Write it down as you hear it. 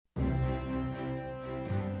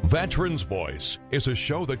Veterans Voice is a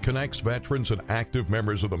show that connects veterans and active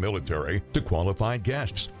members of the military to qualified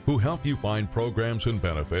guests who help you find programs and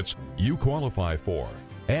benefits you qualify for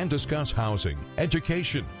and discuss housing,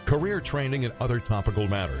 education, career training, and other topical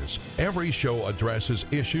matters. Every show addresses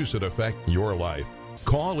issues that affect your life.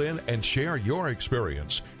 Call in and share your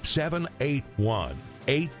experience.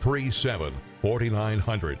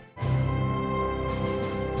 781-837-4900.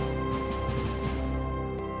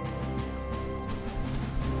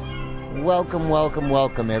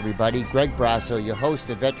 Welcome, everybody. Greg Brasso, your host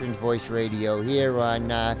of Veterans Voice Radio, here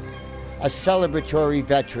on a celebratory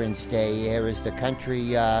Veterans Day, here as the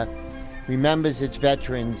country remembers its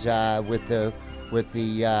veterans with the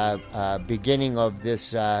beginning of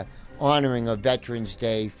this honoring of Veterans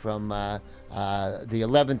Day from the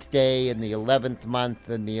 11th day in the 11th month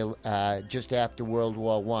and the just after World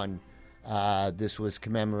War I. This was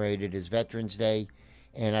commemorated as Veterans Day,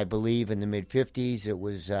 and I believe in the mid-50s it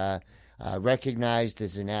was recognized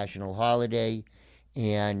as a national holiday,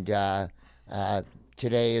 and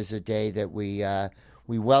today is a day that we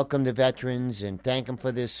welcome the veterans and thank them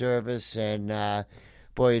for their service. And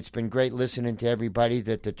boy, it's been great listening to everybody.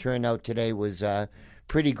 That the turnout today was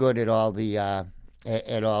pretty good at all the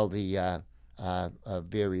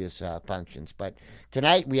various functions. But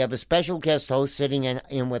tonight we have a special guest host sitting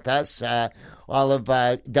in with us. All of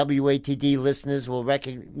WATD listeners will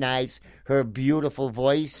recognize her beautiful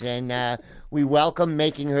voice, and we welcome,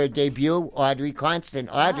 making her debut, Audrey Constant.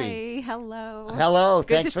 Audrey. Hi, hello. Hello.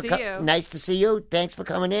 Good to see you. Nice to see you. Thanks for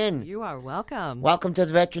coming in. You are welcome. Welcome to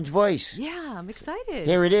the Veterans Voice. Yeah, I'm excited.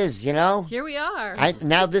 Here it is, you know. Here we are.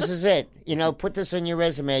 Now this is it. You know, put this on your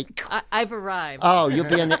resume. I've arrived. Oh, you'll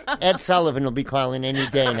be on Ed Sullivan will be calling any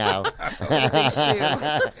day now.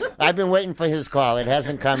 I've been waiting for his call. It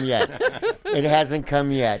hasn't come yet.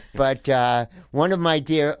 But one of my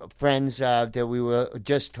dear friends that we were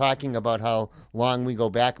just talking about how long we go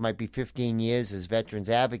back, might be 15 years as veterans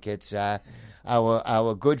advocates.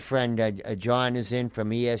 Our good friend John is in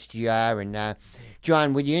from ESGR. And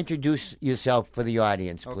John, would you introduce yourself for the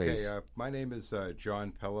audience, please? Okay, my name is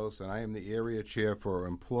John Pellos, and I am the area chair for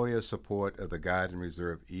employer support of the Guard and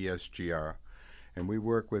Reserve, ESGR. And we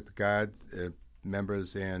work with Guard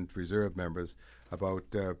members and Reserve members about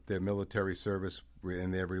their military service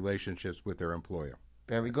and their relationships with their employer.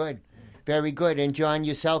 Very good. Very good. And John,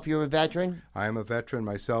 yourself, you're a veteran? I am a veteran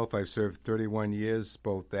myself. I've served 31 years,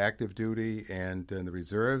 both active duty and in the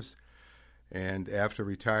reserves. And after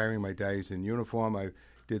retiring, my days in uniform, I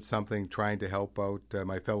did something trying to help out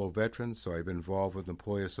my fellow veterans. So I've been involved with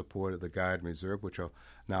employer support of the Guard and Reserve, which I'll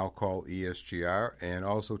now call ESGR. And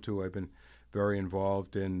also, too, I've been very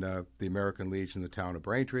involved in the American Legion, the town of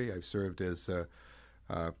Braintree. I've served as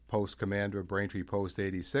post commander of Braintree Post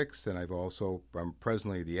 86, and I'm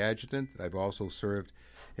presently the adjutant. I've also served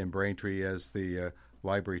in Braintree as the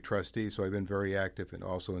library trustee, so I've been very active and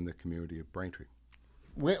also in the community of Braintree.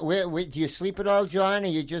 Where, do you sleep at all, John, or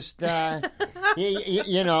you just, what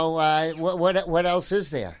else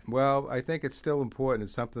is there? Well, I think it's still important.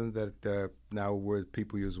 It's something that now where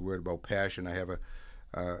people use the word about passion. I have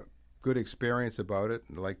a good experience about it,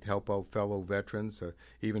 and I like to help out fellow veterans,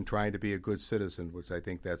 even trying to be a good citizen, which I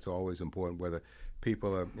think that's always important. Whether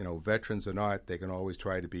people are, veterans or not, they can always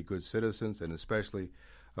try to be good citizens, and especially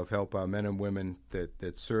of help our men and women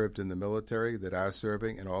that served in the military, that are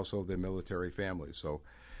serving, and also their military families. So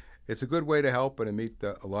it's a good way to help and to meet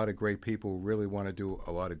a lot of great people who really want to do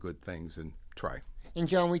a lot of good things and try. And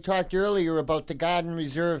John, we talked earlier about the Guard and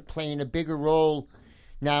Reserve playing a bigger role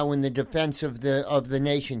now in the defense of the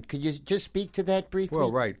nation. Could you just speak to that briefly?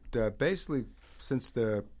 Well, right. Basically, since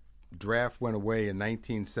the draft went away in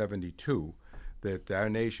 1972, that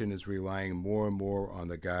our nation is relying more and more on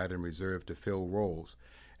the Guard and Reserve to fill roles.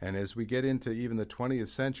 And as we get into even the 20th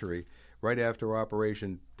century, right after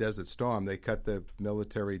Operation Desert Storm, they cut the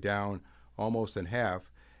military down almost in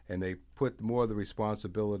half, and they put more of the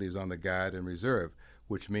responsibilities on the Guard and Reserve,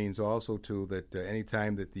 which means also, too, that any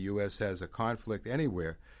time that the U.S. has a conflict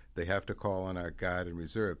anywhere, they have to call on our Guard and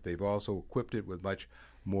Reserve. They've also equipped it with much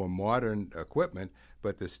more modern equipment,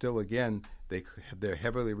 but they're still, again, they're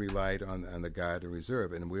heavily relied on the Guard and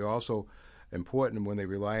Reserve. And we also, important when they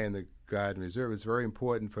rely on the Guard and Reserve, it's very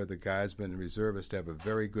important for the Guardsmen and Reservists to have a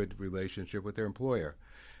very good relationship with their employer.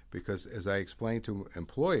 Because, as I explained to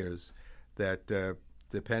employers, that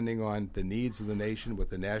depending on the needs of the nation, what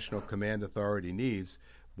the National Command Authority needs,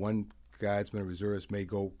 one Guardsman or reservist may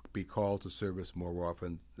be called to service more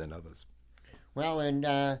often than others. Well, and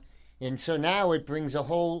so now it brings a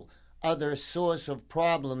whole other source of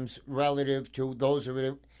problems relative to those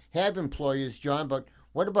who have employers, John. But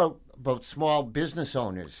What about small business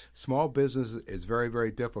owners? Small business is very,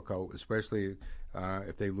 very difficult, especially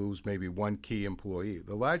if they lose maybe one key employee.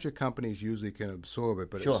 The larger companies usually can absorb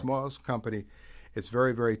it, but Sure. a small company, it's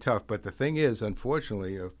very, very tough. But the thing is,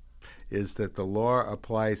 unfortunately, is that the law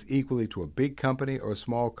applies equally to a big company or a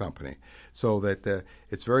small company, so that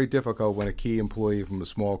it's very difficult when a key employee from a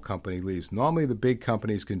small company leaves. Normally, the big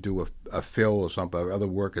companies can do a fill or something, other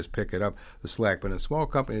workers pick it up, the slack, but in a small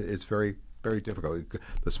company, it's very, very difficult.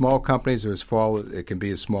 The small companies are it can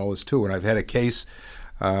be as small as 2. And I've had a case,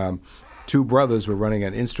 2 brothers were running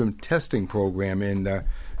an instrument testing program in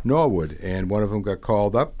Norwood, and one of them got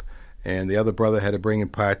called up, and the other brother had to bring in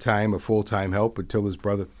part-time or full-time help until his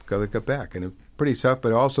brother got back. And it was pretty tough,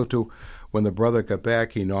 but also, too, when the brother got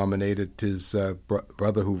back, he nominated his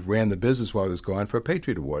brother who ran the business while he was gone for a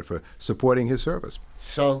Patriot Award for supporting his service.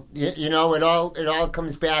 So, it all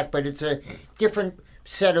comes back, but it's a different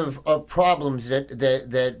set of problems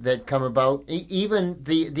that come about. Even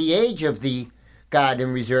the age of the Guard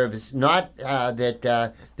and Reserve is not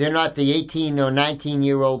that they're not the 18 or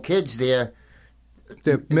 19-year-old kids. They're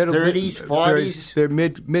middle 30s, 40s. They're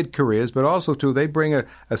mid careers, but also too they bring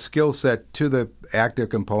a skill set to the active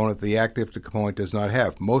component. The active component does not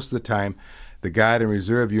have. Most of the time, the Guard and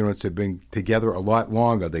Reserve units have been together a lot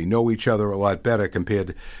longer. They know each other a lot better compared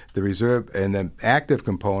to the Reserve and the active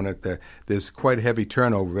component. There's quite a heavy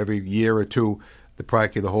turnover every year or two.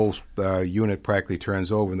 The whole unit practically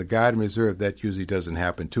turns over. In the Guard and Reserve, that usually doesn't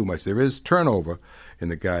happen too much. There is turnover in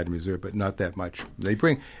the Guard and Reserve, but not that much. They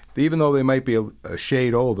bring, even though they might be a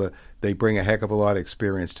shade older, they bring a heck of a lot of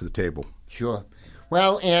experience to the table. Sure.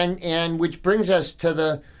 Well, and which brings us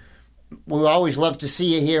to we always love to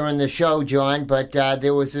see you here on the show, John, but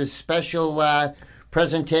there was a special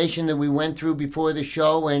presentation that we went through before the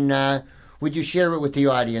show, and would you share it with the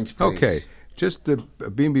audience, please? Okay. Just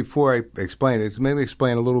before I explain it, maybe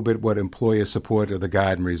explain a little bit what employer support of the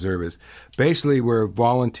Guard and Reserve is. Basically, we're a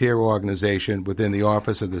volunteer organization within the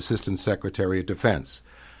Office of the Assistant Secretary of Defense.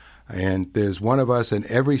 And there's one of us in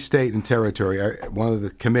every state and territory, one of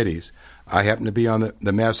the committees. I happen to be on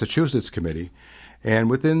the Massachusetts committee.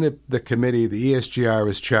 And within the committee, the ESGR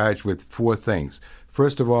is charged with 4 things.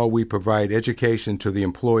 First of all, we provide education to the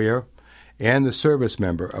employer and the service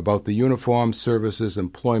member about the Uniformed Services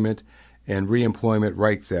Employment and Reemployment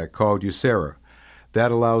Rights Act, called USERRA.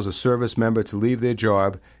 That allows a service member to leave their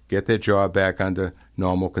job, get their job back under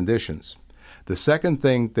normal conditions. The second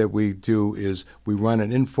thing that we do is we run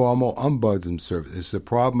an informal ombudsman service. It's a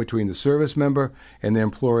problem between the service member and the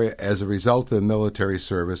employer as a result of the military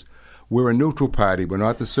service. We're a neutral party. We're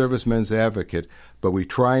not the serviceman's advocate, but we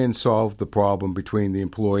try and solve the problem between the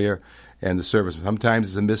employer and the serviceman. Sometimes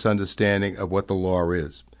it's a misunderstanding of what the law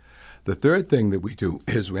is. The third thing that we do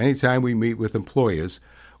is anytime we meet with employers,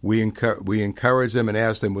 we encourage them and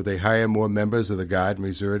ask them would they hire more members of the Guard and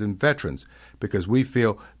Reserve and veterans, because we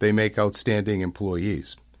feel they make outstanding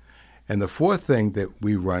employees. And the fourth thing that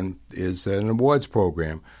we run is an awards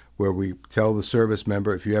program where we tell the service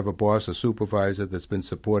member, if you have a boss or supervisor that's been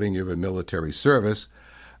supporting you in military service,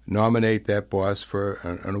 nominate that boss for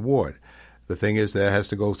an award. The thing is that has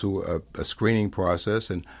to go through a screening process,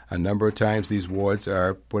 and a number of times these awards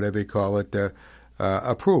are, whatever you call it,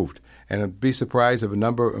 approved. And I'd be surprised if a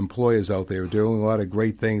number of employers out there are doing a lot of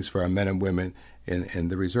great things for our men and women in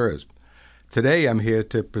the reserves. Today I'm here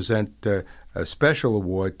to present a special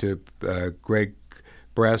award to Greg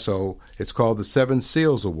Brasso. It's called the 7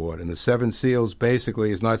 Seals Award, and the 7 Seals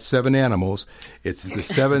basically is not 7 animals. It's the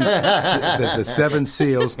 7 the 7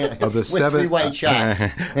 seals of the 7 3 white shots.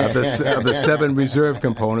 of the 7 reserve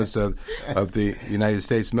components of the United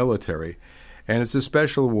States military. And it's a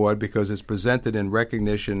special award because it's presented in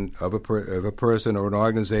recognition of a person or an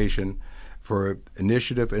organization for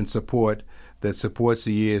initiative and support that supports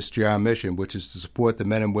the ESGR mission, which is to support the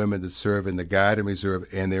men and women that serve in the Guard and Reserve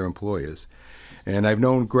and their employers. And I've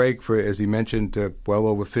known Greg for, as he mentioned, well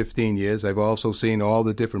over 15 years. I've also seen all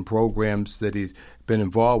the different programs that he's been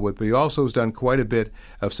involved with, but he also has done quite a bit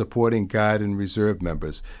of supporting Guard and Reserve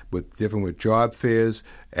members with job fairs,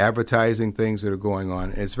 advertising things that are going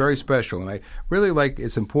on. And it's very special. And I really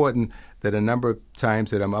it's important that a number of times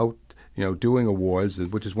that I'm out doing awards,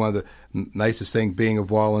 which is one of the nicest things, being a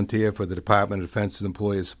volunteer for the Department of Defense's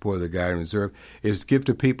Employee Support of the Guard and Reserve, is give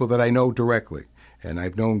to people that I know directly. And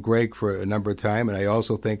I've known Greg for a number of time, and I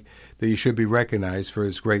also think that he should be recognized for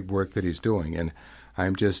his great work that he's doing. And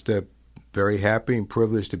I'm just very happy and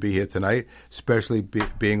privileged to be here tonight, especially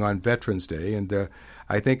being on Veterans Day. And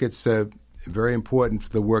I think it's very important for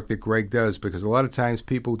the work that Greg does, because a lot of times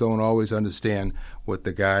people don't always understand what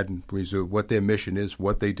the Guard and Reserve, what their mission is,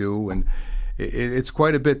 what they do, and it's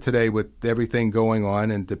quite a bit today with everything going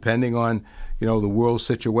on, and depending on the world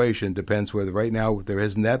situation, depends whether right now there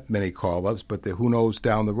isn't that many call-ups, but who knows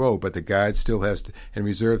down the road. But the Guard still has to, and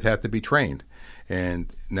reserve have to be trained.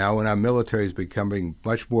 And now when our military is becoming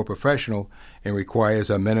much more professional and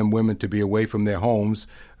requires our men and women to be away from their homes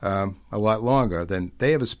a lot longer, then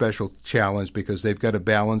they have a special challenge because they've got to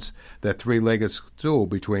balance that three-legged stool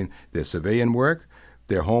between their civilian work,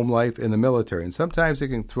 their home life, and the military. And sometimes it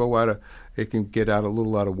can get out a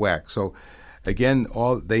little out of whack. So again,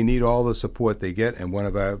 they need all the support they get, and one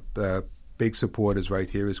of our big supporters right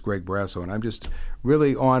here is Greg Brasso. And I'm just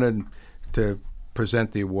really honored to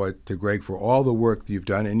present the award to Greg for all the work that you've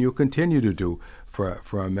done and you'll continue to do for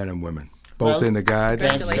our men and women, both in the Guard.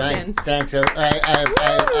 Congratulations. Thanks.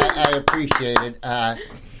 I appreciate it.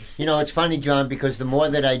 It's funny, John, because the more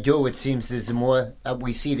that I do, it seems there's the more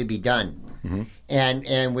we see to be done. Mm-hmm.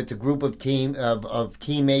 And with the group of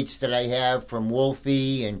teammates that I have, from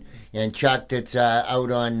Wolfie and Chuck that's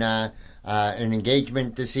out on an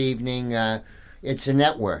engagement this evening, it's a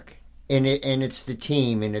network. And it's the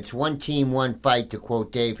team, and it's one team, one fight, to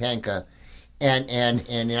quote Dave Henke.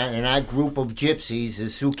 And our group of gypsies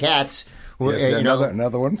is Sue Katz. Yes,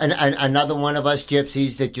 another one. Another one of us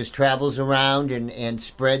gypsies that just travels around and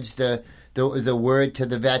spreads the word to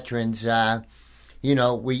the veterans.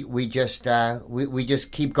 We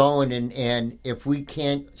just keep going, and if we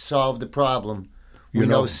can't solve the problem, we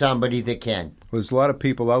know somebody that can. There's a lot of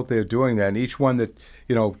people out there doing that, and each one that,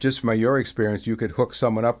 just from your experience, you could hook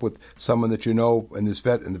someone up with someone that in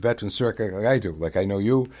the veteran circuit, like I do. Like I know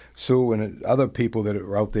you, Sue, and other people that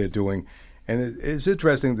are out there doing. And it's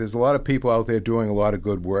interesting. There's a lot of people out there doing a lot of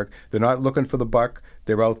good work. They're not looking for the buck.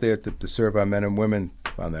 They're out there to serve our men and women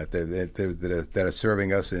on that. That are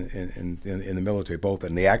serving us in the military, both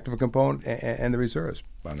in the active component and the reserves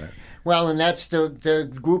on that. Well, and that's the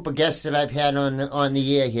group of guests that I've had on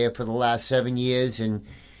the air here for the last 7 years, and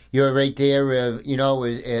you're right there,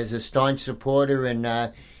 as a staunch supporter,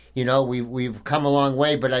 and we've come a long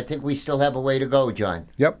way, but I think we still have a way to go, John.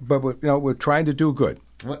 Yep, but we're trying to do good.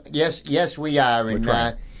 Well, yes, we are,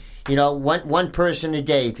 and one person a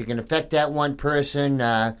day. If you can affect that one person,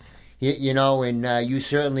 and you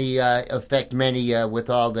certainly affect many with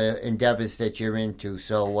all the endeavors that you're into.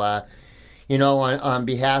 So, on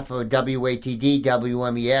behalf of WATD,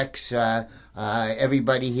 WMEX,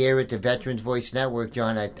 everybody here at the Veterans Voice Network,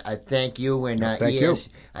 John, I thank you, and thank you.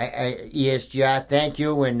 ESGR, thank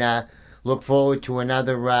you, and look forward to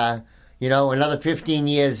another 15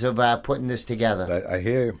 years of putting this together. I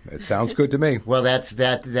hear you. It sounds good to me. Well, that's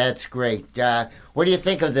great. What do you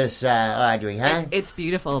think of this, Audrey? Huh? It's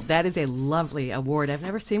beautiful. That is a lovely award. I've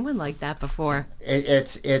never seen one like that before.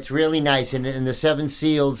 It's really nice, and the 7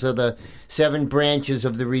 seals are the 7 branches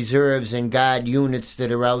of the reserves and Guard units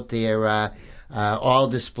that are out there, all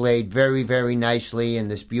displayed very, very nicely in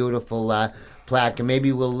this beautiful plaque. And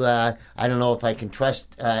maybe we'll, I don't know if I can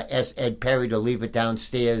trust Ed Perry to leave it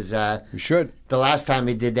downstairs. You should. The last time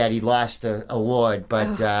he did that, he lost the award.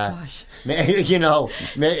 But, gosh. I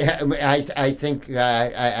think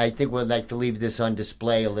we'd like to leave this on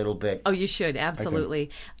display a little bit. Oh, you should,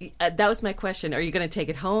 absolutely. That was my question. Are you going to take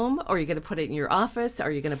it home, or are you going to put it in your office? Or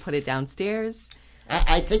are you going to put it downstairs?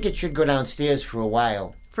 I think it should go downstairs for a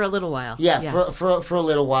while. For a little while. Yeah, yes. for a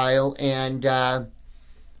little while, and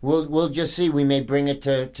we'll just see. We may bring it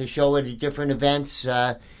to show it at different events.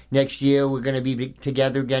 Next year, we're going to be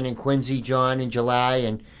together again in Quincy, John, in July,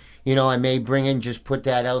 and I may just put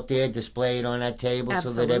that out there, display it on that table,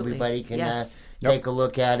 absolutely, so that everybody can yes. take a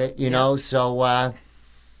look at it. So.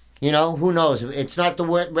 Who knows? It's not the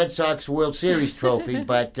Red Sox World Series trophy,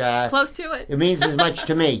 but close to it. It means as much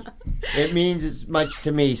to me. It means as much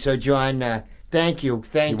to me. So, John, thank you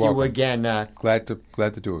again. Glad to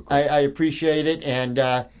do it. I appreciate it, and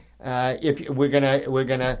if we're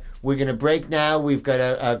gonna break now, we've got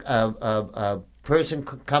a person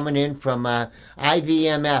coming in from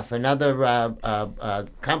IVMF, another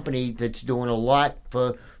company that's doing a lot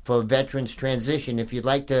for veterans transition. If you'd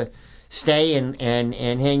like to stay and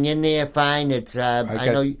hang in there, fine. It's I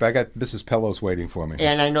got Mrs. Pellos waiting for me,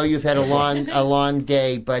 and I know you've had a long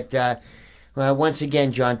day, but once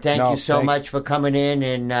again, John, thank you so much for coming in,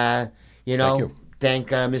 and thank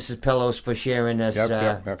Mrs. Pellos for sharing us.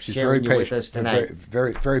 She's sharing very you with us tonight.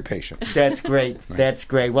 Very, very patient. That's great. That's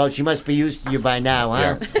great. Well, she must be used to you by now,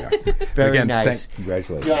 huh? Yeah. Very Again, nice.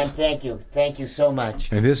 Congratulations, John. Thank you so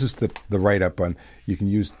much. And this is the write-up on. You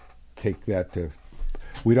can take that to.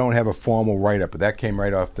 We don't have a formal write-up, but that came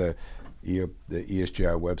right off the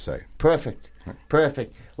ESGR website. Perfect.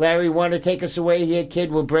 Larry, want to take us away here,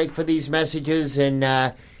 kid? We'll break for these messages and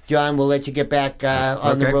John, we'll let you get back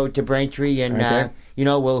on the Okay. road to Braintree, and Okay.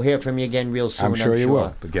 we'll hear from you again real soon. I'm sure you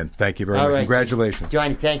will. Again, thank you very All much. right. Congratulations.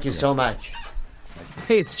 Johnny, thank you so much.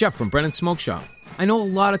 Hey, it's Jeff from Brennan Smoke Shop. I know a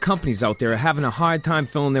lot of companies out there are having a hard time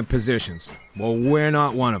filling their positions. Well, we're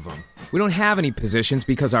not one of them. We don't have any positions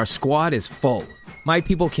because our squad is full. My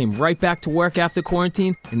people came right back to work after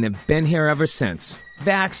quarantine, and they've been here ever since.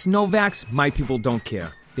 Vax, no vax, my people don't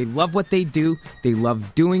care. They love what they do, they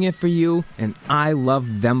love doing it for you, and I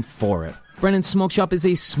love them for it. Brennan Smoke Shop is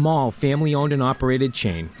a small, family-owned and operated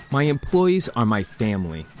chain. My employees are my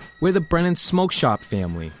family. We're the Brennan Smoke Shop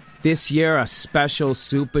family. This year, a special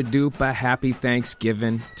super-duper happy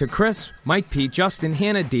Thanksgiving to Chris, Mike P., Justin,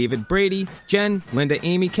 Hannah, David, Brady, Jen, Linda,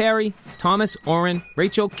 Amy, Carrie, Thomas, Oren,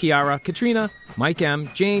 Rachel, Kiara, Katrina, Mike M.,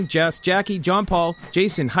 Jane, Jess, Jackie, John Paul,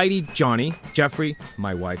 Jason, Heidi, Johnny, Jeffrey,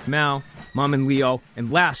 my wife Mal, Mom and Leo, and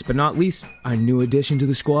last but not least, our new addition to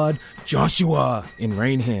the squad, Joshua in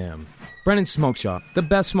Rainham. Brennan Smoke Shop, the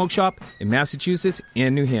best smoke shop in Massachusetts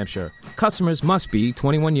and New Hampshire. Customers must be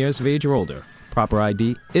 21 years of age or older. Proper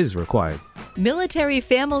ID is required. Military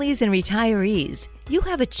families and retirees, you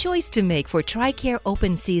have a choice to make for TRICARE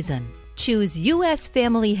open season. Choose U.S.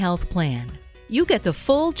 Family Health Plan. You get the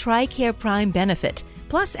full TRICARE Prime benefit,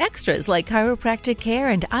 plus extras like chiropractic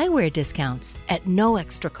care and eyewear discounts at no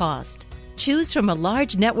extra cost. Choose from a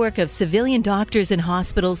large network of civilian doctors and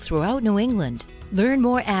hospitals throughout New England. Learn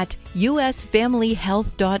more at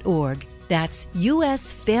usfamilyhealth.org. That's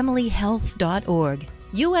usfamilyhealth.org.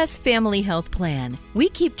 U.S. Family Health Plan. We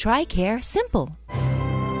keep TRICARE simple.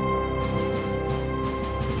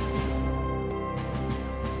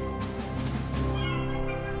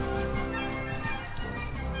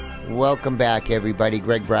 Welcome back, everybody.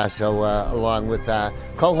 Greg Brasso, along with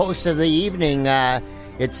co-host of the evening.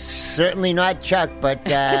 It's certainly not Chuck, but,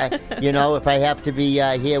 if I have to be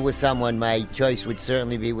here with someone, my choice would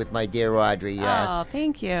certainly be with my dear Audrey.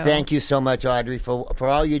 Thank you. Thank you so much, Audrey, for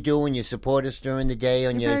all you do and you support us during the day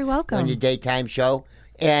on You're very welcome. on your daytime show.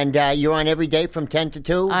 And you're on every day from 10 to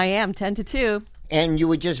 2? I am, 10 to 2. And you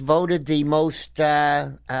were just voted the most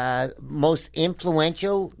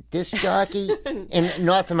influential disc jockey in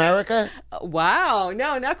North America? Wow.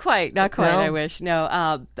 No, not quite. Not quite, No? I wish.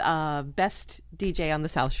 No, best DJ on the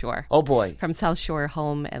South Shore. Oh, boy. From South Shore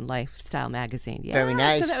Home and Lifestyle magazine. Yeah, Very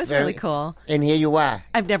nice. So that was Very- really cool. And here you are.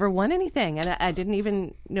 I've never won anything, and I didn't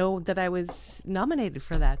even know that I was nominated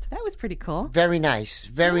for that. So that was pretty cool. Very nice.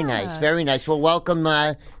 Very Yeah. nice. Very nice. Well, welcome.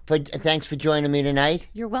 Thanks for joining me tonight.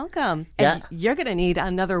 You're welcome. Yeah. And you're going to need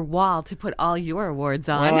another wall to put all your awards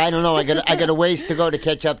on. Well, I don't know. I got a ways to go to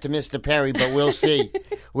catch up to Mr. Perry, but we'll see.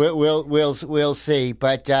 We'll see.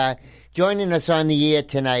 But joining us on the air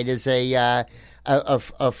tonight is a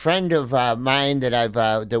friend of mine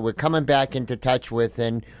that we're coming back into touch with,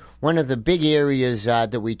 and one of the big areas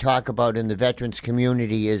that we talk about in the veterans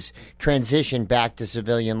community is transition back to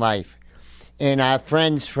civilian life. And our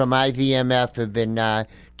friends from IVMF have been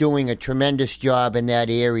doing a tremendous job in that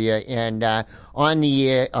area. And on the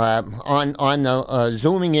air, on the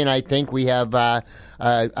zooming in, I think we have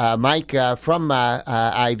Mike from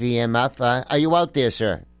IVMF. Are you out there,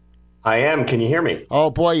 sir? I am. Can you hear me? Oh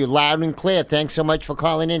boy, you're loud and clear. Thanks so much for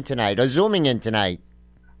calling in tonight or zooming in tonight.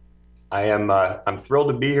 I am. I'm thrilled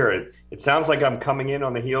to be here. It sounds like I'm coming in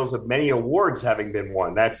on the heels of many awards having been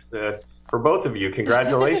won. That's for both of you.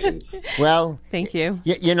 Congratulations. Well, Thank you.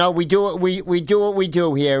 we do what we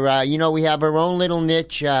do here. We have our own little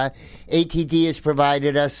niche. ATD has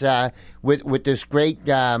provided us with this great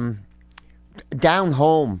down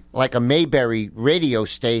home, like a Mayberry radio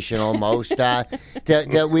station almost. that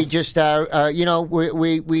we just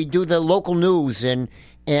we do the local news and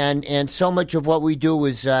so much of what we do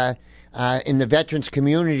is in the veterans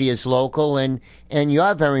community is local, and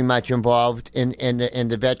you're very much involved in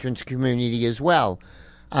the veterans community as well.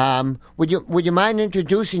 Would you mind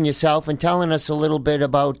introducing yourself and telling us a little bit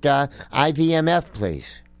about IVMF,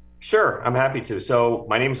 please? Sure, I'm happy to. So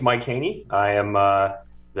my name is Mike Haney. I am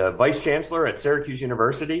the Vice Chancellor at Syracuse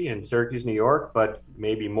University in Syracuse, New York, but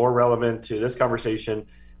maybe more relevant to this conversation,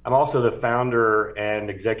 I'm also the founder and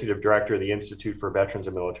executive director of the Institute for Veterans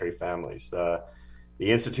and Military Families. The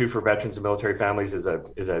Institute for Veterans and Military Families is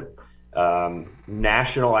a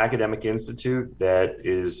national academic institute that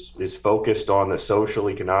is focused on the social,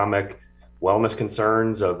 economic, wellness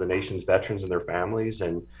concerns of the nation's veterans and their families.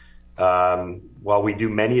 And while we do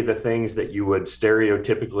many of the things that you would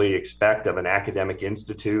stereotypically expect of an academic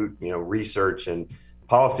institute, research and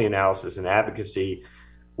policy analysis and advocacy,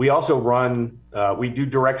 we also we do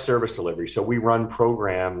direct service delivery. So we run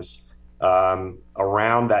programs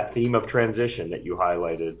around that theme of transition that you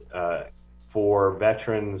highlighted for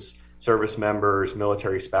veterans service members,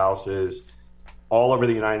 military spouses, all over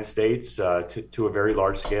the United States to a very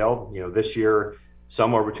large scale. This year,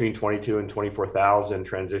 somewhere between 22 and 24,000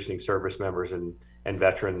 transitioning service members and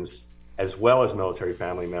veterans, as well as military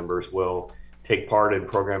family members, will take part in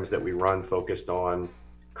programs that we run focused on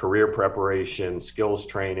career preparation, skills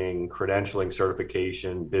training, credentialing,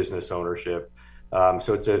 certification, business ownership.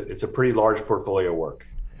 So it's a pretty large portfolio of work.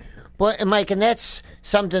 Well, Mike, and that's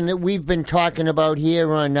something that we've been talking about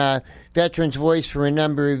here on Veterans Voice for a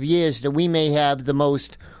number of years, that we may have the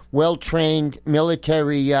most well-trained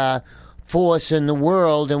military force in the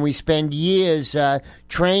world, and we spend years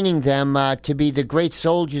training them to be the great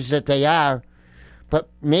soldiers that they are, but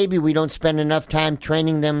maybe we don't spend enough time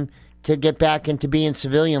training them to get back into being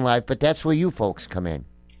civilian life, but that's where you folks come in.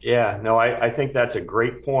 Yeah, no, I think that's a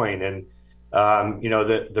great point. And,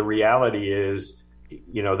 the reality is,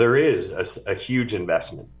 there is a huge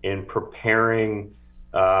investment in preparing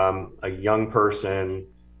a young person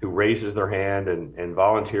who raises their hand and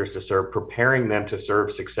volunteers to serve, preparing them to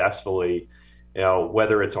serve successfully,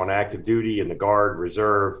 whether it's on active duty, in the Guard,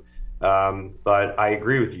 Reserve. But I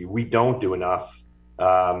agree with you. We don't do enough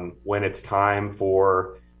when it's time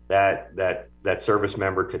for that service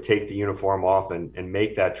member to take the uniform off and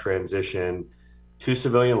make that transition to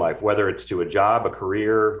civilian life, whether it's to a job, a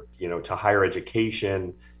career, to higher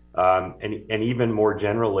education, and even more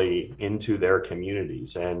generally into their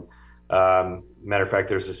communities. And matter of fact,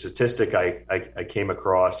 there's a statistic I came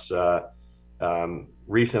across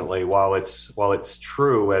recently. While it's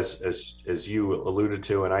true, as you alluded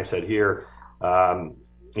to, and I said here,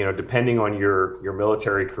 depending on your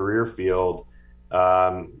military career field,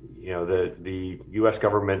 the U.S.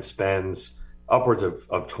 government spends upwards of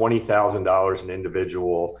 $20,000 an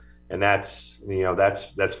individual, and that's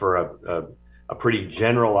for a pretty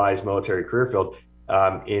generalized military career field,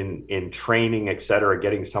 in training, et cetera,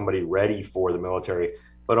 getting somebody ready for the military.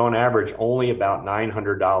 But on average, only about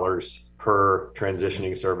 $900 per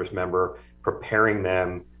transitioning service member, preparing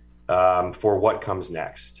them for what comes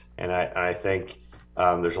next. And I think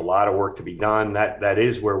there's a lot of work to be done. That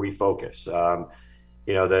is where we focus.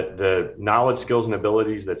 The knowledge, skills, and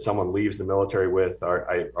abilities that someone leaves the military with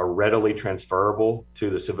are readily transferable to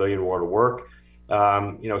the civilian world of work.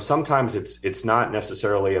 Sometimes it's not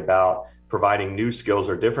necessarily about providing new skills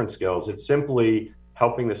or different skills. It's simply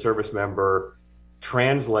helping the service member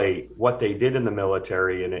translate what they did in the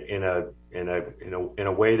military in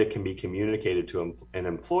a way that can be communicated to an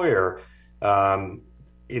employer,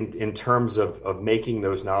 in terms of making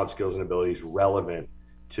those knowledge, skills, and abilities relevant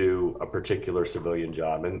to a particular civilian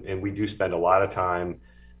job. And we do spend a lot of time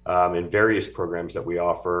in various programs that we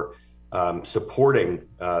offer supporting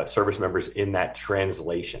service members in that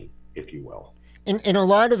translation, if you will. And a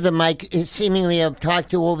lot of them, Mike, seemingly I've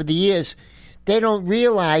talked to over the years, they don't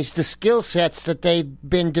realize the skill sets that they've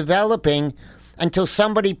been developing until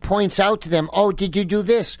somebody points out to them, oh, did you do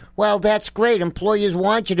this? Well, that's great. Employers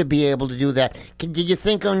want you to be able to do that. Did you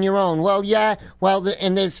think on your own? Well, yeah. Well,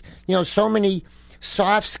 and there's, so many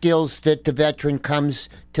soft skills that the veteran comes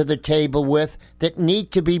to the table with that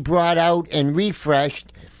need to be brought out and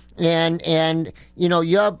refreshed. And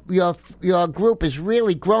your group is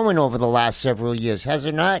really growing over the last several years, has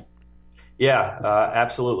it not? Yeah,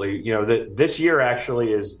 absolutely. This year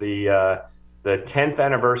actually is the 10th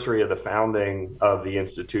anniversary of the founding of the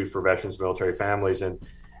Institute for Veterans Military Families. And,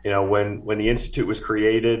 when the Institute was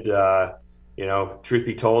created, truth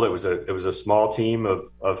be told, it was a small team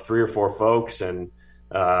of 3 or 4 folks and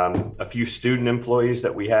a few student employees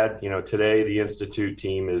that we had. Today the Institute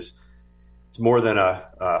team it's more than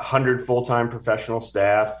 100 full-time professional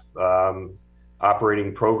staff,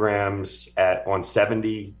 operating programs on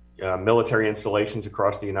 70 military installations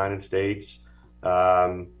across the United States.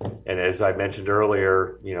 And as I mentioned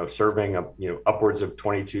earlier, serving upwards of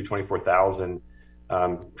 24,000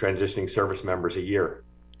 transitioning service members a year.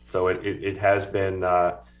 So it has been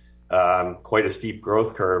quite a steep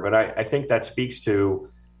growth curve. And I think that speaks to,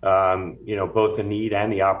 both the need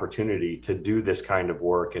and the opportunity to do this kind of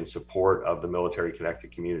work in support of the military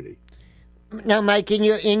connected community. Now, Mike, in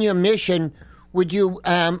your mission, would you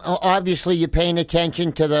obviously you're paying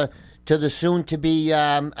attention to the soon to be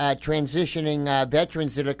transitioning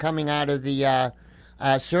veterans that are coming out of the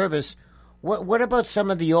service. What about some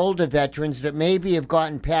of the older veterans that maybe have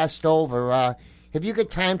gotten passed over? Have you got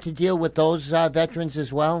time to deal with those veterans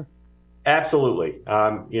as well? Absolutely.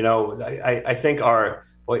 I think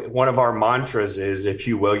one of our mantras is, if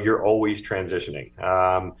you will, you're always transitioning.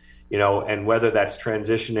 And whether that's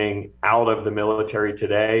transitioning out of the military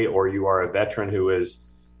today, or you are a veteran who is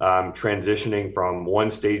transitioning from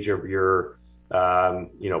one stage of your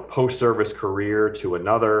post-service career to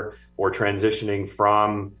another, or transitioning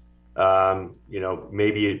from,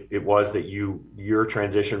 maybe it was that your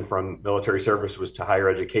transition from military service was to higher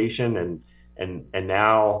education, and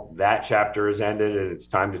now that chapter has ended and it's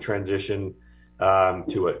time to transition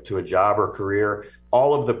to a job or career.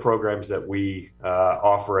 All of the programs that we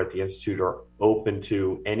offer at the Institute are open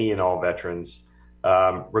to any and all veterans,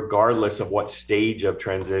 regardless of what stage of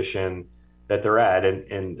transition that they're at.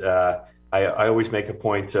 And I always make a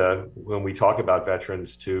point when we talk about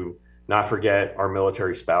veterans to not forget our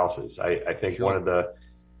military spouses. I think One of the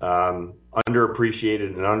underappreciated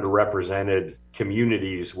and underrepresented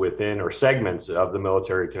communities within, or segments of the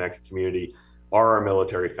military connected community, are our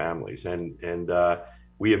military families. And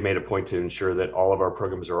we have made a point to ensure that all of our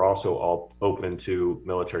programs are also all open to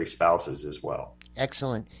military spouses as well.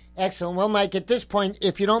 Excellent. Well, Mike, at this point,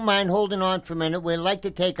 if you don't mind holding on for a minute, we'd like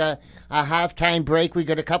to take a halftime break. We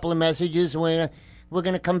got a couple of messages. We're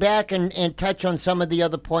going to come back and touch on some of the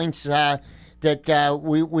other points that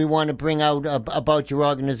we want to bring out about your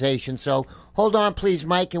organization. So hold on, please,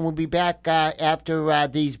 Mike, and we'll be back after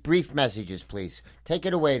these brief messages, please. Take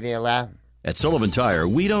it away there, La. At Sullivan Tire,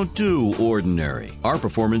 we don't do ordinary. Our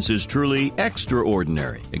performance is truly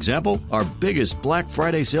extraordinary. Example, our biggest Black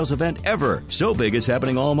Friday sales event ever. So big it's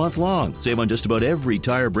happening all month long. Save on just about every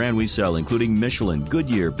tire brand we sell, including Michelin,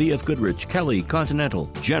 Goodyear, BF Goodrich, Kelly,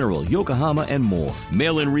 Continental, General, Yokohama, and more.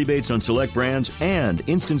 Mail-in rebates on select brands and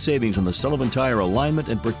instant savings on the Sullivan Tire alignment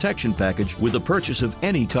and protection package with the purchase of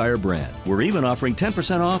any tire brand. We're even offering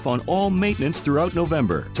 10% off on all maintenance throughout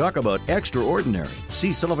November. Talk about extraordinary. See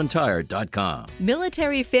SullivanTire.com.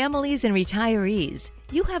 Military families and retirees,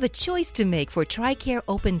 you have a choice to make for TRICARE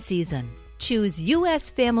open season. Choose U.S.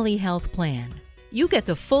 Family Health Plan. You get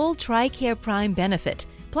the full TRICARE Prime benefit,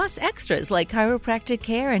 plus extras like chiropractic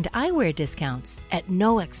care and eyewear discounts at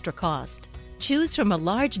no extra cost. Choose from a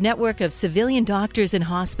large network of civilian doctors and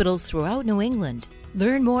hospitals throughout New England.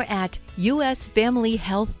 Learn more at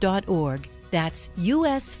usfamilyhealth.org. That's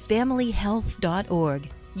usfamilyhealth.org.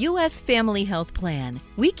 U.S. Family Health Plan.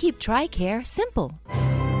 We keep TRICARE simple.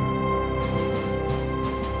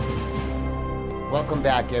 Welcome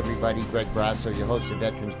back, everybody. Greg Brasso, your host of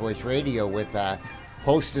Veterans Voice Radio, with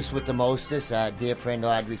hostess with the mostest, dear friend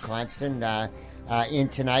Audrey Constant, in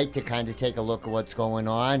tonight to kind of take a look at what's going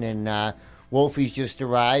on. And Wolfie's just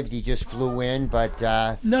arrived. He just flew in, but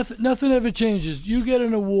nothing ever changes. You get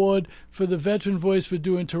an award for the Veteran Voice for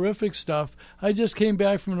doing terrific stuff. I just came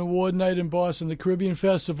back from an award night in Boston, the Caribbean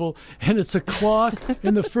Festival, and it's a clock,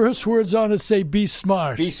 and the first words on it say, "Be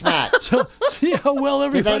smart." Be smart. So see how well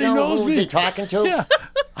everybody knows who me? they're talking to? Yeah.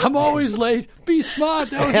 I'm always late. Be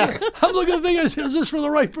smart. I'm looking at the thing. I said, is this for the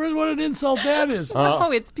right person? What an insult that is.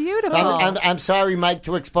 Oh, it's beautiful. I'm sorry, Mike,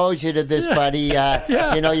 to expose you to this, buddy.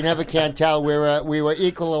 You never can tell. We were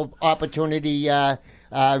equal opportunity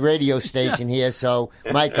radio station here. So,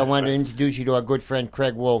 Mike, I want to introduce you to our good friend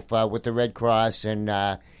Craig Wolf with the Red Cross,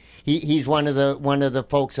 and he's one of the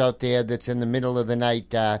folks out there that's in the middle of the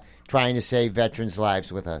night trying to save veterans'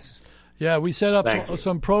 lives with us. Yeah, we set up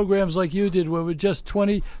some programs like you did where we're just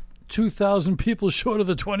 22,000 people short of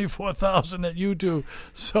the 24,000 that you do.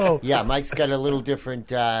 So yeah, Mike's got a little different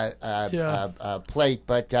plate,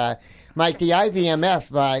 but Mike, the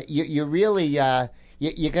IVMF, you're really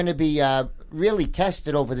you're going to be really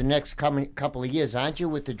tested over the next couple of years, aren't you,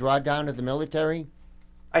 with the drawdown of the military?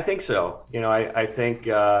 I think so. I think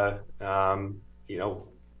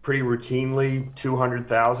pretty routinely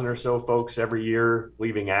 200,000 or so folks every year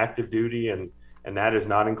leaving active duty, and that is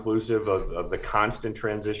not inclusive of the constant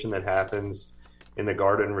transition that happens in the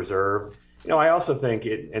Guard and Reserve. I also think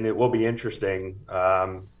it will be interesting,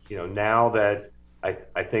 now that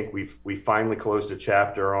I think we finally closed a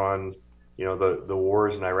chapter on, the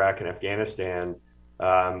wars in Iraq and Afghanistan.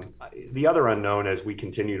 The other unknown as we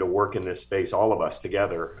continue to work in this space, all of us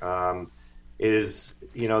together, is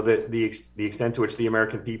the extent to which the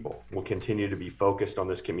American people will continue to be focused on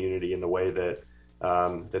this community in the way that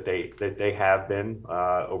they have been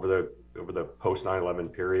over the post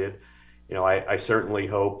 9/11 period. I certainly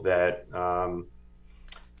hope that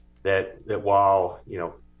that while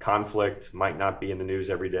conflict might not be in the news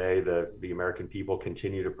every day, the American people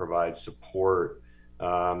continue to provide support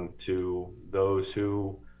to those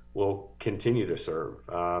who will continue to serve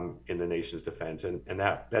in the nation's defense, and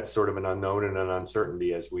that's sort of an unknown and an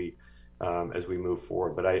uncertainty as we move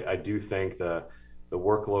forward. But I do think the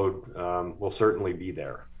workload will certainly be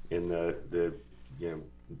there in the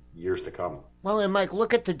years to come. Well, and Mike,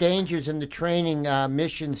 look at the dangers and the training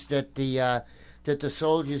missions that the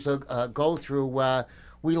soldiers go through.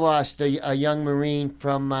 we lost a young Marine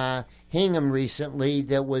from Hingham recently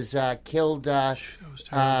that was killed in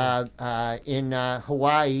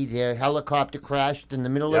Hawaii. Their helicopter crashed in the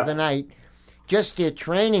middle of the night. Just their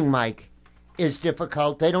training, Mike, is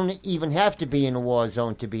difficult. They don't even have to be in a war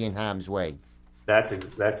zone to be in harm's way. That's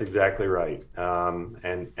exactly right.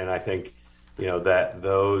 And I think, that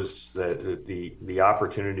the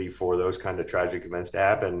opportunity for those kind of tragic events to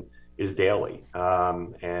happen is daily.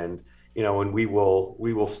 And we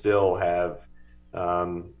will still have,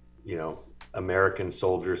 American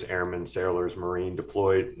soldiers, airmen, sailors,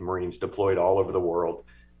 Marines deployed all over the world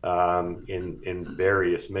in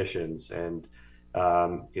various missions. And,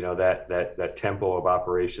 that tempo of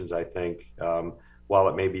operations, I think, while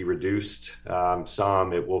it may be reduced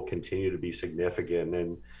some, it will continue to be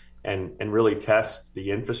significant and really test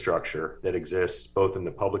the infrastructure that exists both in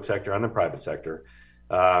the public sector and the private sector,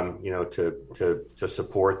 to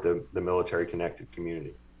support the military connected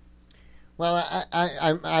community. Well,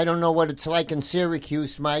 I don't know what it's like in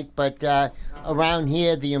Syracuse, Mike, but around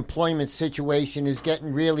here the employment situation is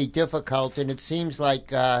getting really difficult, and it seems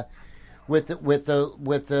like with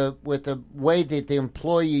the way that the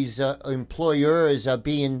employers are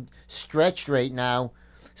being stretched right now,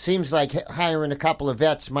 seems like hiring a couple of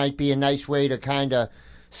vets might be a nice way to kind of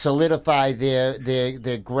solidify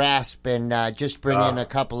their grasp and just bring in a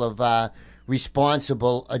couple of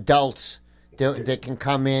responsible adults that can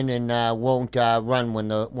come in and won't run when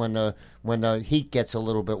the heat gets a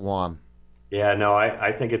little bit warm. Yeah, no,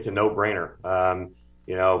 I think it's a no-brainer.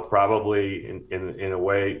 Probably in a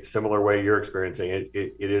way, similar way you're experiencing it.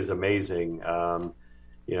 It is amazing.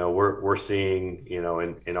 We're seeing,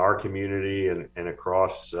 in our community and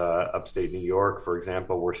across upstate New York, for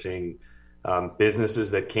example, we're seeing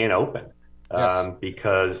businesses that can't open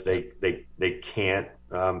because they can't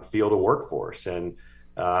field a workforce. And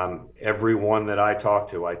everyone that I talk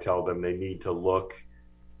to, I tell them they need to look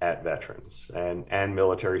at veterans and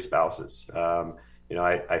military spouses.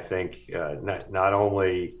 I think not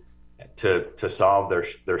only to solve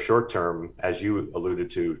their short term, as you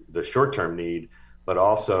alluded to, the short term need, but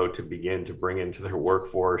also to begin to bring into their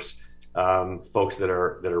workforce folks that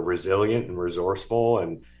are resilient and resourceful,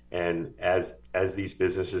 and as these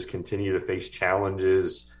businesses continue to face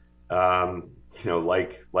challenges,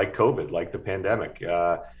 like COVID, like the pandemic,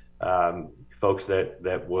 folks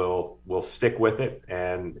that will stick with it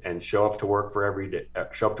and show up to work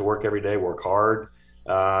every day, work hard,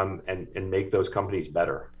 and make those companies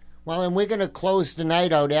better. Well, and we're going to close the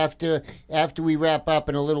night out after we wrap up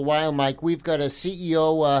in a little while, Mike. We've got a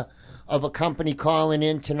CEO of a company calling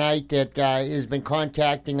in tonight that has been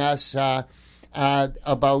contacting us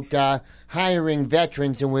about hiring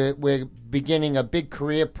veterans, and we're beginning a big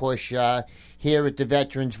career push here at the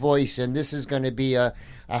Veterans Voice. And this is going to be a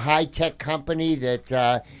high-tech company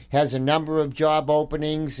that has a number of job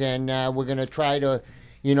openings, and we're going to try to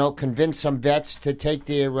convince some vets to take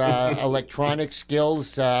their electronic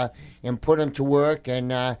skills and put them to work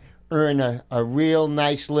and earn a real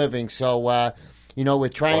nice living. So, we're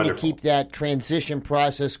trying Wonderful. to keep that transition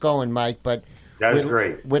process going, Mike, but that is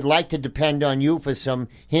great. We'd like to depend on you for some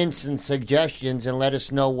hints and suggestions and let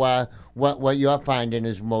us know what you're finding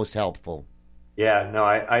is most helpful. Yeah, no,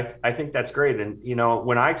 I think that's great. And,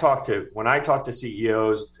 when I talk to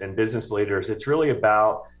CEOs and business leaders, it's really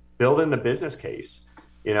about building the business case.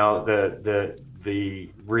 The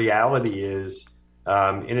reality is,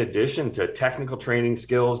 in addition to technical training,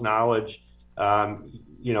 skills, knowledge,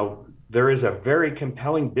 there is a very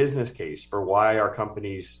compelling business case for why our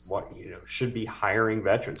companies should be hiring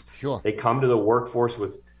veterans. Sure. They come to the workforce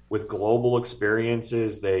with global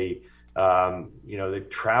experiences. They've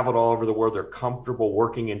traveled all over the world. They're comfortable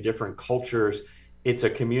working in different cultures. It's a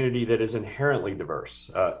community that is inherently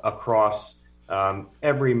diverse across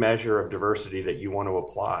every measure of diversity that you want to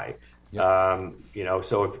apply. Yep.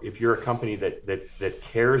 So if you're a company that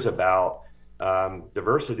cares about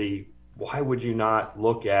diversity, why would you not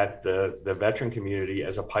look at the veteran community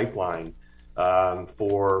as a pipeline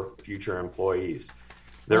for future employees?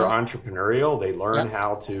 They're entrepreneurial. They learn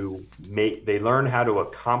how to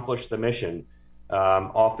accomplish the mission,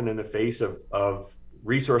 often in the face of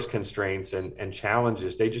resource constraints and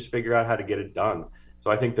challenges. They just figure out how to get it done. So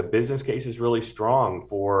I think the business case is really strong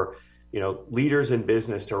for leaders in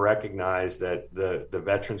business to recognize that the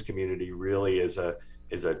veterans community really is a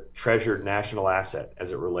treasured national asset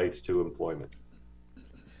as it relates to employment.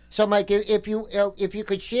 So, Mike, if you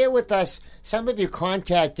could share with us some of your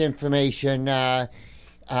contact information of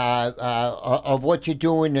what you're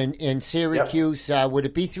doing in Syracuse, would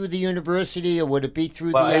it be through the university or would it be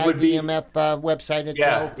through the IVMF website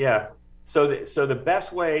itself? Yeah. So the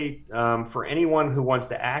best way for anyone who wants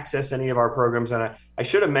to access any of our programs, and I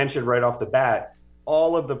should have mentioned right off the bat,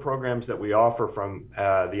 all of the programs that we offer from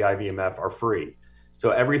the IVMF are free.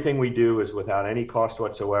 So everything we do is without any cost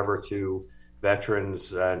whatsoever to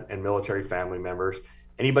veterans and military family members.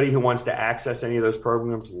 Anybody who wants to access any of those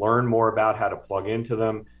programs, learn more about how to plug into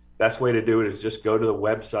them, best way to do it is just go to the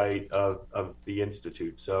website of the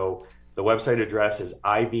Institute. So the website address is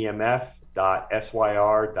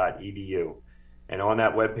ivmf.syr.edu. And on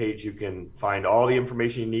that webpage, you can find all the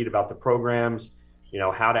information you need about the programs,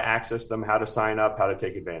 how to access them, how to sign up, how to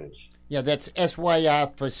take advantage. Yeah, that's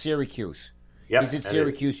SYR for Syracuse. Yep, Is it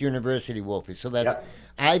Syracuse University, Wolfie? So that's yep.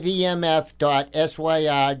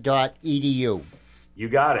 ivmf.syr.edu. You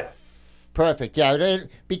got it. Perfect. Yeah,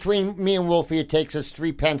 between me and Wolfie, it takes us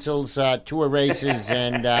 3 pencils, 2 erasers,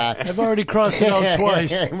 and I've already crossed it out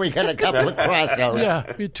twice. And we got a couple of crossouts.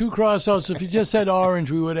 Yeah, we had 2 crossouts. If you just said orange,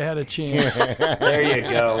 we would have had a chance. There you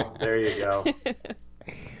go.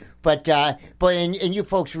 But you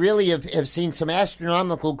folks really have seen some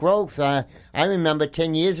astronomical growth. I remember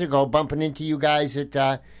 10 years ago bumping into you guys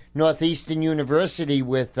at Northeastern University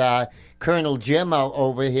with Colonel Jim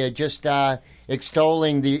over here, just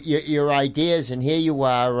extolling your ideas, and here you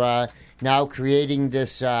are now creating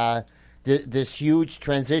this huge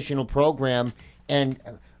transitional program. And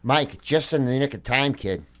Mike, just in the nick of time,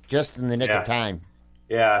 kid, just in the nick of time.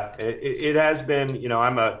 Yeah, it has been.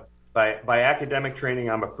 By academic training,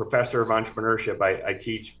 I'm a professor of entrepreneurship. I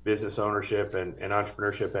teach business ownership and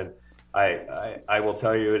entrepreneurship, and I will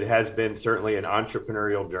tell you, it has been certainly an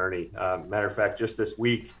entrepreneurial journey. Matter of fact, just this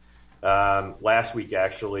week, last week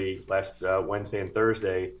actually, last Wednesday and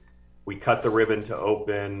Thursday, we cut the ribbon to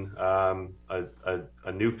open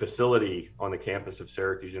a new facility on the campus of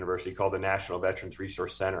Syracuse University called the National Veterans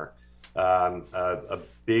Resource Center. A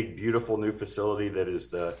big, beautiful new facility that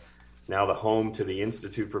is now the home to the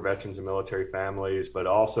Institute for Veterans and Military Families, but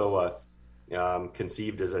also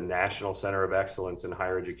conceived as a national center of excellence in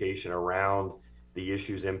higher education around the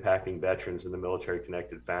issues impacting veterans and the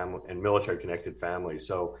military-connected families.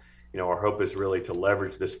 So, our hope is really to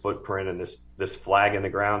leverage this footprint and this flag in the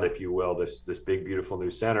ground, if you will, this big, beautiful new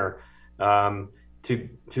center,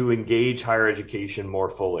 to engage higher education more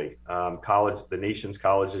fully. The nation's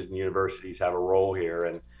colleges and universities have a role here,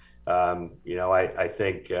 and I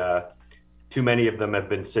think too many of them have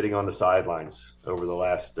been sitting on the sidelines over the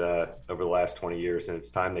last 20 years, and it's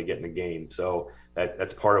time they get in the game. So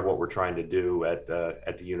that's part of what we're trying to do at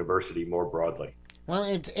the university more broadly. Well,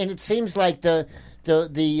 it seems like the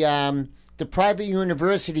private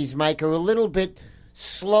universities, Mike, are a little bit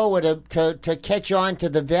slower to catch on to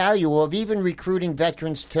the value of even recruiting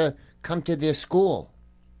veterans to come to their school.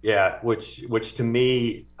 Yeah, which to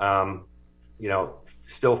me,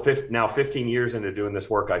 still now 15 years into doing this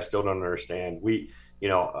work, I still don't understand.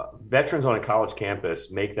 Veterans on a college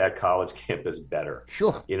campus make that college campus better.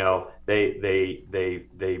 Sure. They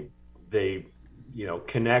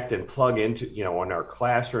connect and plug into, in our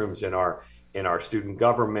classrooms, in our student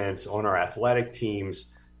governments, on our athletic teams.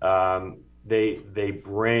 They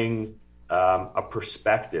bring a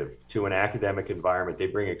perspective to an academic environment. They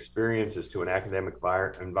bring experiences to an academic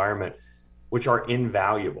environment, which are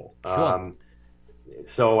invaluable. Sure.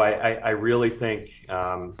 So I really think,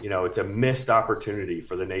 it's a missed opportunity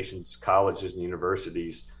for the nation's colleges and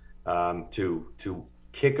universities to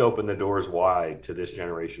kick open the doors wide to this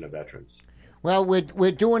generation of veterans. Well,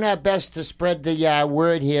 we're doing our best to spread the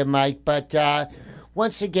word here, Mike. But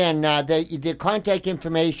once again, the contact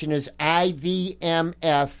information is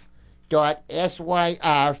ivmf.syr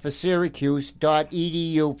for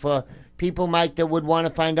Syracuse.edu for people, Mike, that would want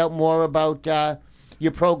to find out more about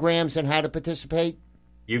your programs and how to participate.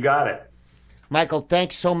 You got it. Michael,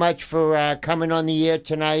 thanks so much for coming on the air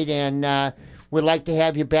tonight, and we'd like to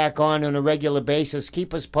have you back on a regular basis.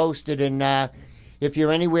 Keep us posted, and if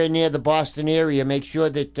you're anywhere near the Boston area, make sure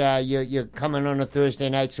that you're coming on a Thursday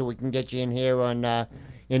night so we can get you in here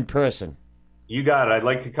in person. You got it. I'd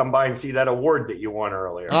like to come by and see that award that you won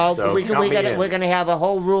earlier. Oh, so we're going to have a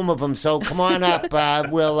whole room of them, so come on up.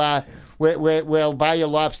 We'll buy you a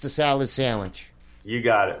lobster salad sandwich. You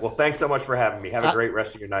got it. Well, thanks so much for having me. Have a great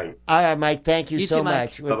rest of your night. All right, Mike. Thank you so too,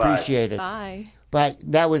 much. Mike. We appreciate it. Bye. But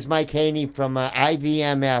that was Mike Haney from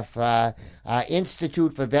IVMF,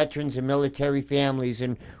 Institute for Veterans and Military Families.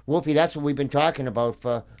 And, Wolfie, that's what we've been talking about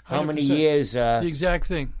for how 100%. many years? The exact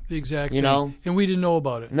thing. You know? And we didn't know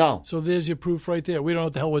about it. No. So there's your proof right there. We don't know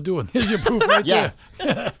what the hell we're doing. There's your proof right Yeah.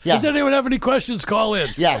 there. Yeah. Does anyone have any questions? Call in.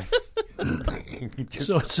 Yeah.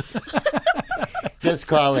 Just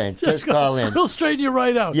call in. Just call in. We'll straighten you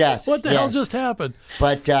right out. Yes. What the hell just happened?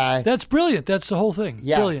 But that's brilliant. That's the whole thing.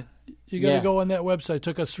 Yeah. Brilliant. You got to go on that website. It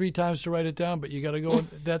took us 3 times to write it down, but you got to go.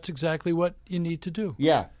 That's exactly what you need to do.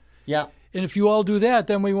 Yeah. And if you all do that,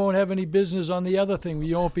 then we won't have any business on the other thing.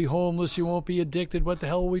 You won't be homeless. You won't be addicted. What the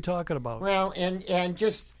hell are we talking about? Well, and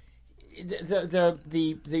just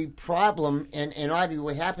the problem, and Audrey,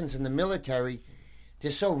 what happens in the military,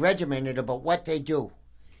 they're so regimented about what they do,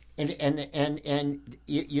 and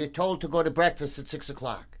you're told to go to breakfast at 6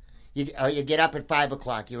 o'clock. You get up at 5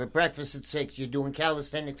 o'clock. You're at breakfast at 6. You're doing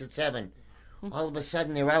calisthenics at 7. All of a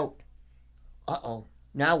sudden, they're out. Uh-oh.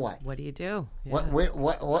 Now what? What do you do? Yeah.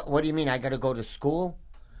 What do you mean? I got to go to school?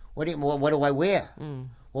 What do I wear?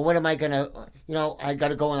 Well, what am I going to, I got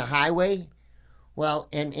to go on the highway? Well,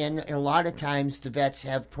 and a lot of times the vets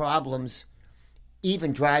have problems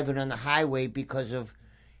even driving on the highway because of,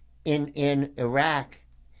 in Iraq,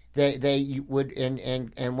 they would,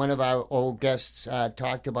 and one of our old guests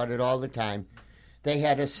talked about it all the time. They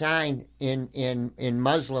had a sign in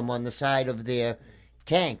Muslim on the side of their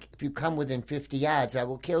tank: if you come within 50 yards, I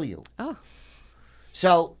will kill you. Oh.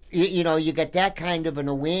 So, you get that kind of an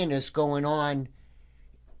awareness going on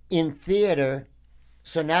in theater.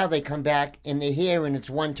 So now they come back and they're here and it's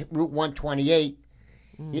Route 128,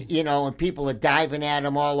 and people are diving at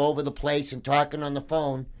them all over the place and talking on the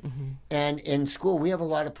phone. Mm-hmm. And in school, we have a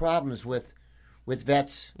lot of problems with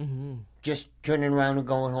vets just turning around and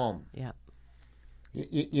going home. Yeah.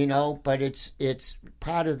 But it's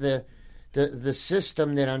part of the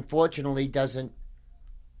system that unfortunately doesn't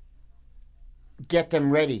get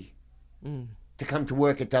them ready to come to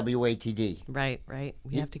work at WATD. Right.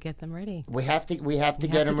 We have to get them ready. We have to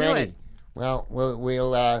get them ready. It. Well,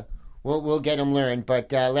 we'll get them learned.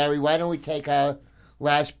 But Larry, why don't we take our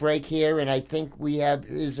last break here? And I think we have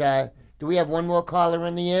do we have one more caller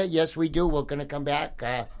in the air? Yes, we do. We're going to come back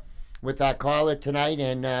with our caller tonight,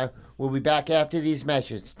 and we'll be back after these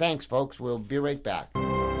messages. Thanks, folks. We'll be right back.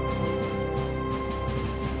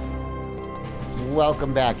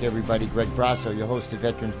 Welcome back, everybody. Greg Brasso, your host of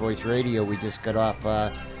Veterans Voice Radio. We just got off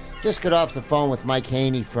the phone with Mike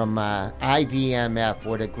Haney from IVMF.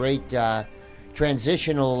 What a great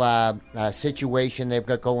transitional situation they've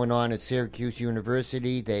got going on at Syracuse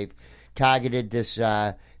University. They've targeted this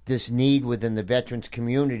need within the veterans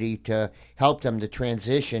community to help them to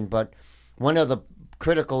transition. But one of the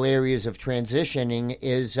critical areas of transitioning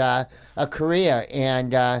is a career,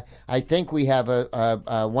 and I think we have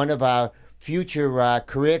one of our future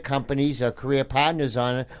career companies, career partners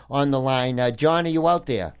on the line. John, are you out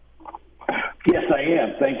there? Yes, I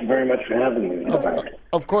am. Thank you very much for having me.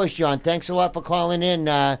 Of course, John. Thanks a lot for calling in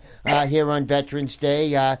here on Veterans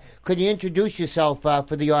Day. Could you introduce yourself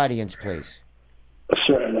for the audience, please?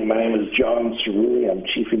 Certainly. My name is John Cerulli. I'm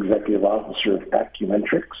Chief Executive Officer of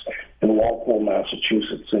Acumetrics in Walpole,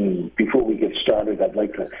 Massachusetts. And before we get started, I'd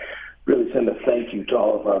like to really send a thank you to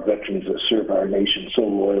all of our veterans that serve our nation so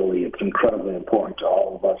loyally. It's incredibly important to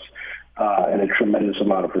all of us, and a tremendous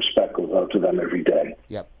amount of respect goes out to them every day.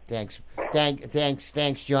 Yep. Thanks,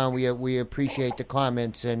 John. We appreciate the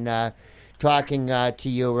comments, and talking to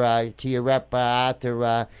your rep,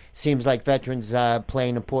 Arthur. Seems like veterans play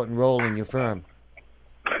an important role in your firm.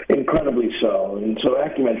 Incredibly so. And so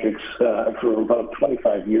Acumetrics, for about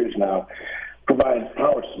 25 years now, provides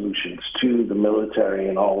power solutions to the military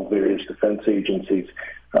and all various defense agencies,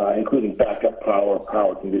 including backup power,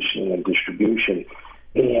 power conditioning, and distribution.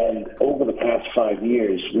 And over the past 5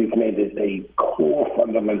 years, we've made it a core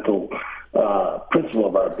fundamental principle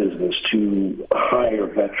of our business to hire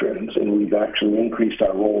veterans, and we've actually increased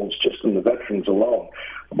our roles just in the veterans alone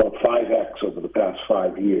about 5x over the past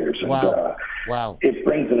 5 years. Wow. And, it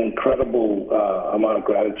brings an incredible amount of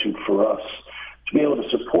gratitude for us to be able to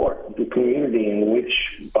support the community in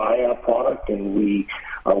which buy our product, and we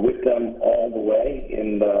are with them all the way,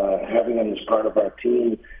 and having them as part of our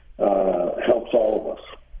team helps all of us.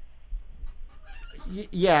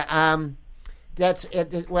 Yeah, that's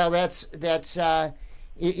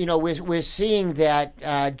we're seeing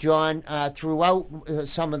that, John, throughout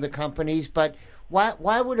some of the companies. But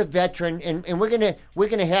why would a veteran? And we're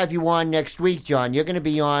gonna have you on next week, John. You're gonna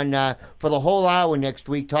be on for the whole hour next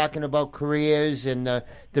week, talking about careers and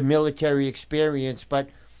the military experience. But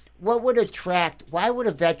why would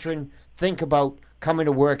a veteran think about coming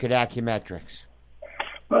to work at Acumetrics?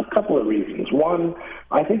 A couple of reasons. One,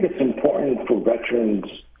 I think it's important for veterans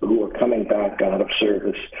who are coming back out of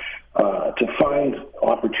service to find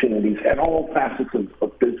opportunities at all facets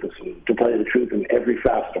of business. And to tell you the truth, in every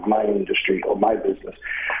facet of my industry or my business,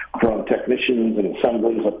 from technicians and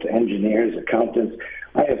assemblers up to engineers, accountants,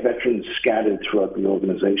 I have veterans scattered throughout the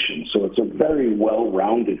organization. So it's a very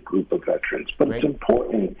well-rounded group of veterans. But It's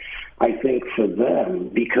important, I think, for them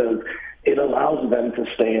because it allows them to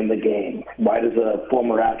stay in the game. Why does a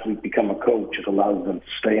former athlete become a coach? It allows them to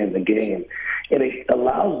stay in the game. And it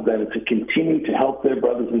allows them to continue to help their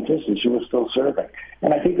brothers and sisters who are still serving.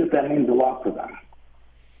 And I think that means a lot for them.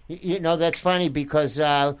 You know, that's funny because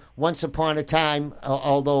once upon a time,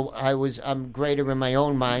 although I'm greater in my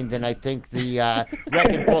own mind than I think the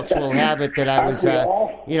record books will have it, that I was, a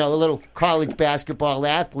little college basketball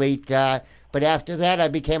athlete. But after that, I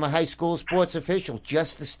became a high school sports official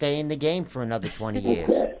just to stay in the game for another 20 years.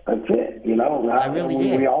 That's it. You know, I really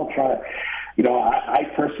did. We all try. You know,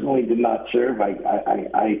 I personally did not serve.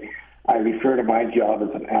 I refer to my job as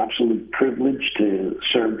an absolute privilege to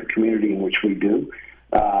serve the community in which we do.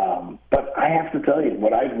 But I have to tell you,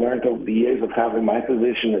 what I've learned over the years of having my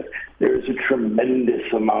position is there is a tremendous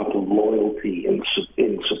amount of loyalty and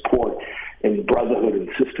support and brotherhood and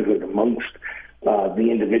sisterhood amongst the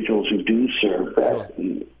individuals who do serve. That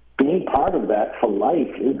being part of that for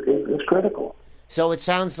life is critical. So it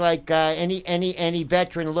sounds like any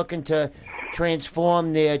veteran looking to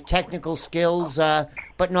transform their technical skills,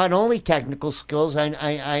 but not only technical skills.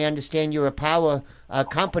 I understand you're a power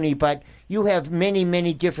company, but you have many,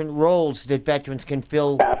 many different roles that veterans can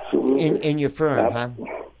fill in your firm, huh?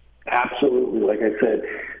 Absolutely. Like I said,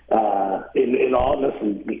 in all this,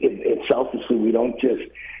 selfishly, we don't just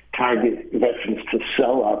target veterans to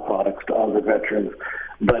sell our products to other veterans,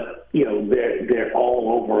 but they're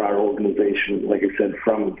all over our organization. Like I said,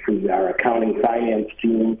 from our accounting finance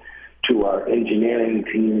team to our engineering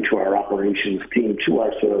team to our operations team to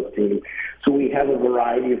our sales team. So we have a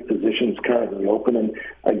variety of positions currently open, and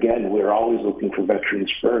again, we're always looking for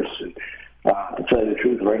veterans first. And to tell you the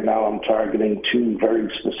truth, right now I'm targeting 2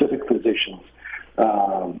 very specific positions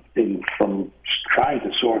from trying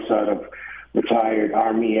to source out of retired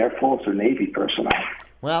Army, Air Force, or Navy personnel.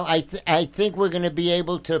 Well, I think we're going to be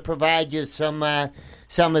able to provide you some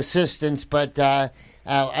assistance, but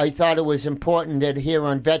I thought it was important that here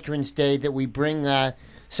on Veterans Day that we bring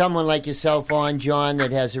someone like yourself on, John,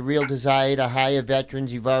 that has a real desire to hire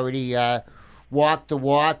veterans. You've already walked the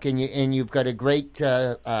walk, and you've got a great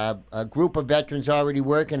group of veterans already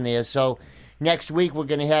working there. So next week we're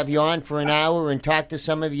going to have you on for an hour and talk to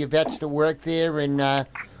some of your vets that work there, and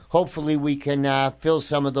hopefully we can fill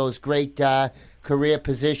some of those great career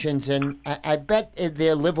positions. And I bet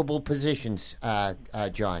they're livable positions,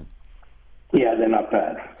 John. Yeah, they're not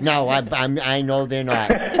bad. No, I know they're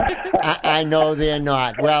not. I know they're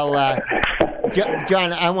not. Well,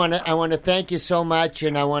 John, I want to thank you so much,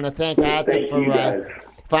 and I want to thank Arthur for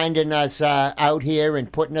finding us out here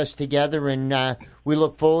and putting us together. And we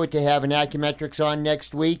look forward to having Acumetrics on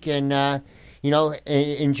next week. And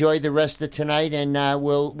enjoy the rest of tonight, and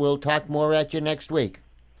we'll talk more at you next week.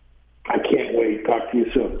 I can't wait. Talk to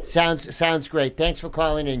you soon. Sounds great. Thanks for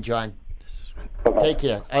calling in, John. Bye-bye. Take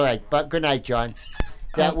care. All right. But good night, John.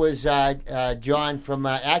 That was John from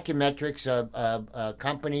Acumetrics, a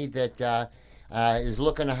company that is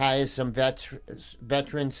looking to hire some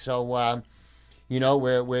veterans. So,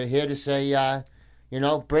 we're here to say,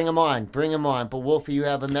 bring them on. But, Wolfie, you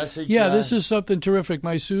have a message? Yeah, this is something terrific.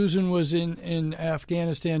 My Susan was in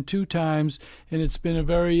Afghanistan 2 times, and it's been a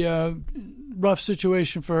very rough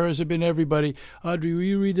situation for her, as it's been everybody. Audrey, will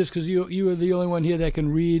you read this? Because you are the only one here that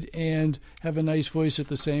can read and have a nice voice at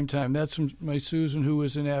the same time. That's from my Susan, who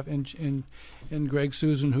was and Greg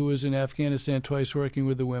Susan, who was in Afghanistan twice working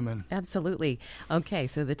with the women. Absolutely. Okay,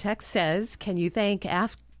 so the text says, can you thank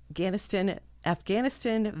Afghanistan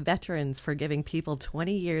veterans for giving people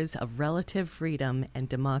 20 years of relative freedom and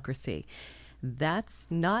democracy? That's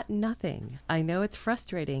not nothing. I know it's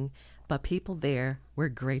frustrating, but people there were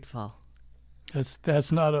grateful.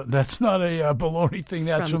 That's not a baloney thing.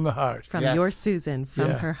 That's from the heart. From your Susan,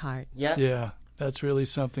 from her heart. Yeah, that's really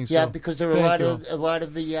something. Yeah, because there were a lot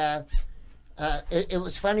of the. It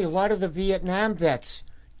was funny. A lot of the Vietnam vets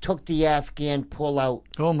took the Afghan pullout.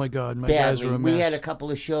 Oh my God, my badly. guys were a mess. We had a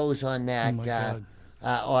couple of shows on that,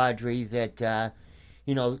 Audrey. That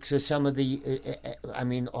so some of the,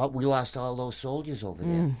 we lost all those soldiers over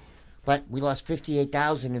there, but we lost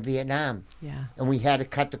 58,000 in Vietnam. Yeah, and we had to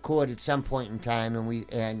cut the cord at some point in time,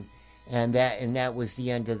 and that was the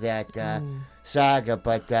end of that saga.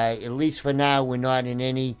 But at least for now, we're not in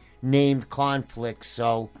any named conflicts.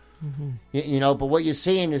 So. Mm-hmm. But what you're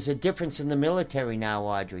seeing is a difference in the military now,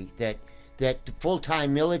 Audrey, that the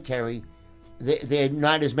full-time military, there are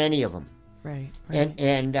not as many of them. Right.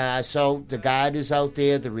 And so the Guard is out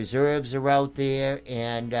there, the reserves are out there,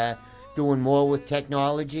 and doing more with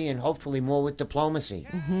technology and hopefully more with diplomacy.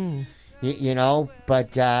 Mm-hmm.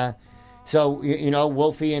 But So,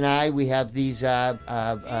 Wolfie and I, we have these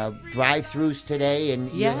drive-thrus today, and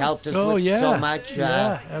you helped us with so much.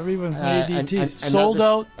 Everyone sold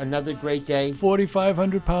out. Another great day.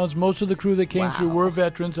 4,500 pounds. Most of the crew that came through were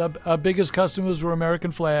veterans. Our biggest customers were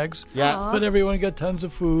American flags. Yeah. But everyone got tons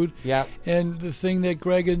of food. Yeah. And the thing that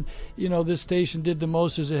Greg and, this station did the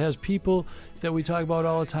most is it has people that we talk about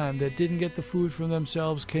all the time that didn't get the food from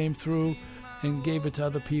themselves, came through and gave it to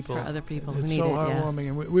other people. For other people who it's need so it, heartwarming.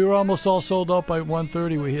 And we were almost all sold out by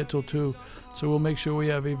 1:30. We're here till 2. So we'll make sure we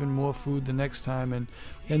have even more food the next time. And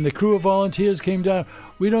the crew of volunteers came down.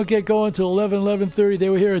 We don't get going till 11:30. They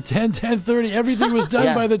were here at 10:30. Everything was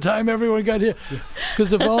done by the time everyone got here.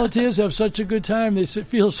 Because the volunteers have such a good time. They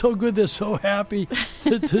feel so good. They're so happy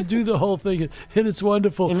to do the whole thing. And it's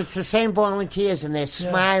wonderful. And it's the same volunteers, and they're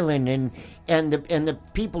smiling, and the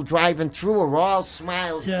people driving through are all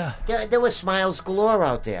smiles. Yeah. There were smiles galore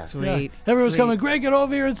out there. Sweet. Yeah. Everyone's coming, Greg, get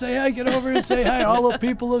over here and say hi, get over here and say hi. All the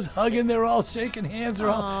people are hugging. They're all shaking hands.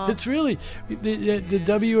 It's really, the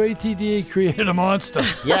WATD created a monster.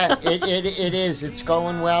 Yeah, it is. It's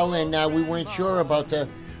going well, and we weren't sure about the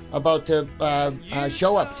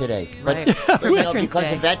show up today, but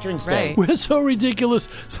because of Veterans Day. We're so ridiculous.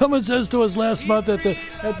 Someone says to us last month at the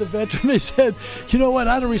veteran, they said, "You know what?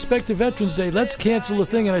 Out of respect to Veterans Day, let's cancel the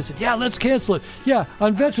thing." And I said, "Yeah, let's cancel it. Yeah,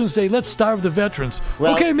 on Veterans Day, let's starve the veterans."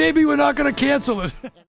 Well, okay, maybe we're not going to cancel it.